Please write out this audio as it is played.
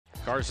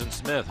Carson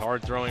Smith,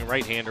 hard-throwing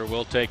right-hander,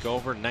 will take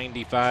over.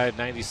 95,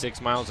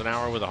 96 miles an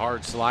hour with a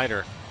hard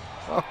slider.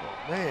 Oh,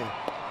 man.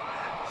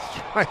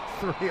 Strike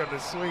three on the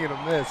swing and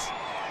a miss.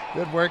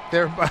 Good work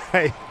there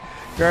by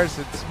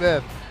Carson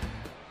Smith.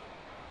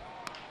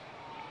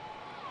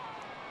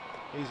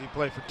 Easy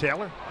play for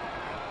Taylor.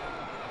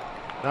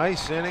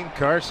 Nice inning,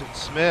 Carson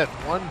Smith.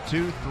 1,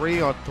 2,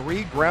 3 on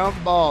 3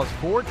 ground balls.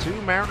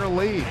 4-2 Mariner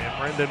lead. And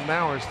Brendan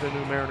Maurer, the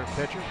new Mariner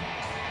pitcher.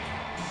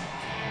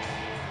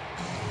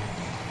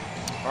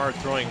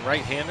 Hard-throwing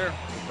right-hander,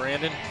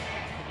 Brandon.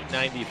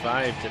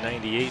 95 to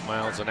 98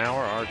 miles an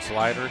hour, hard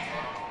slider.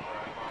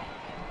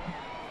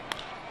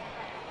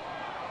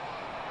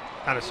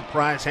 Kind of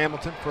surprise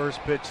Hamilton, first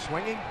pitch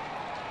swinging.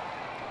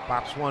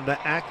 Pops one to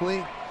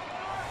Ackley.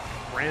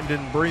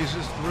 Brandon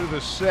breezes through the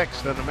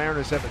 6th, and the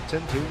Mariners have a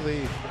 10-2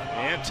 lead.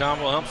 And Tom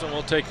Wilhelmsen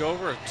will take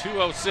over, a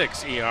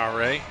 2.06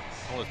 ERA.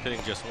 Only pitting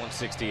just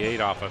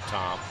 168 off of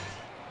Tom.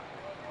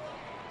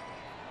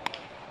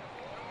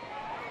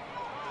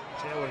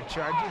 Taylor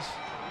charges.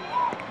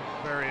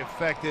 Very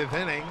effective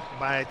inning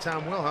by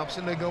Tom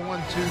Wilhelmsen to go 1,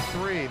 2,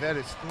 3. That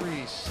is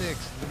 3,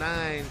 6,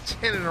 9,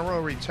 10 in a row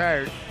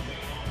retired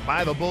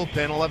by the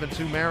bullpen.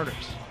 11-2 Mariners.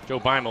 Joe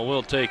Beimel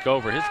will take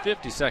over, his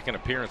 52nd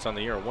appearance on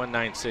the year,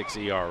 1.96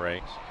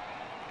 ERA.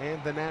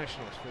 And the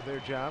Nationals for their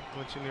job,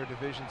 clinching their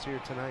divisions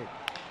here tonight.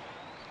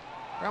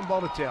 Ground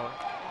ball to Taylor.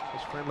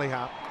 His friendly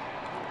hop.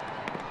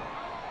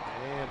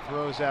 And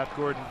throws out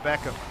Gordon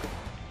Beckham.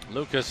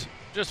 Lucas,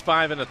 just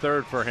 5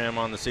 1/3 for him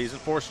on the season.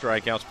 4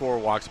 strikeouts, 4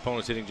 walks.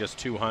 Opponents hitting just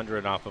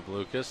 200 off of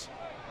Lucas.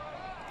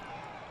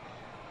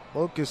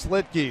 Lucas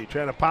Luetge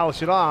trying to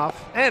polish it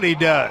off, and he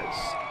does.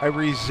 A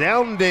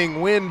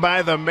resounding win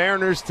by the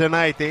Mariners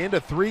tonight. They end a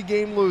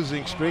 3-game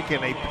losing streak,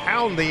 and they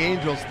pound the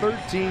Angels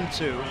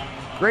 13-2.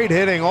 Great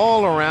hitting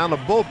all around. The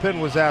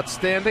bullpen was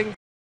outstanding.